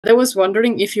I was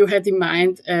wondering if you had in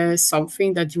mind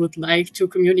something that you would like to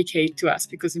communicate to us,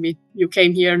 because I mean, you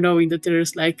came here knowing that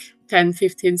there's like 10,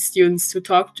 15 students to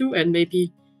talk to, and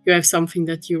maybe you have something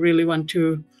that you really want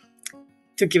to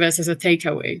give us as a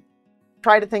takeaway.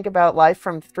 Try to think about life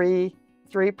from three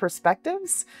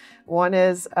perspectives. One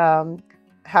is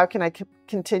how can I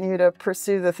continue to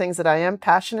pursue the things that I am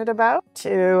passionate about?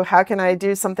 Two, how can I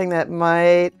do something that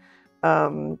might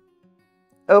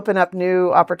open up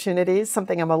new opportunities,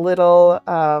 something I'm a little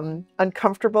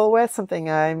uncomfortable with, something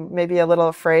I'm maybe a little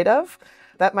afraid of.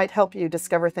 That might help you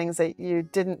discover things that you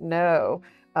didn't know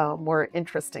were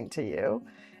interesting to you.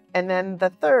 And then the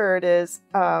third is,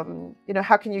 how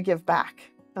can you give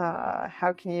back?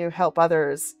 How can you help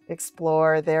others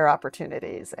explore their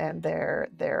opportunities and their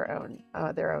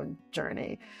own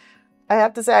journey? I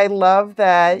have to say, I love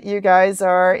that you guys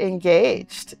are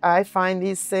engaged. I find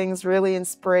these things really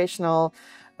inspirational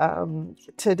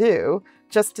to do,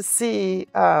 just to see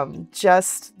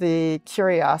just the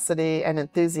curiosity and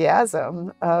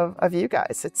enthusiasm of you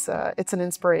guys. It's an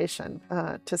inspiration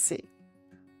to see.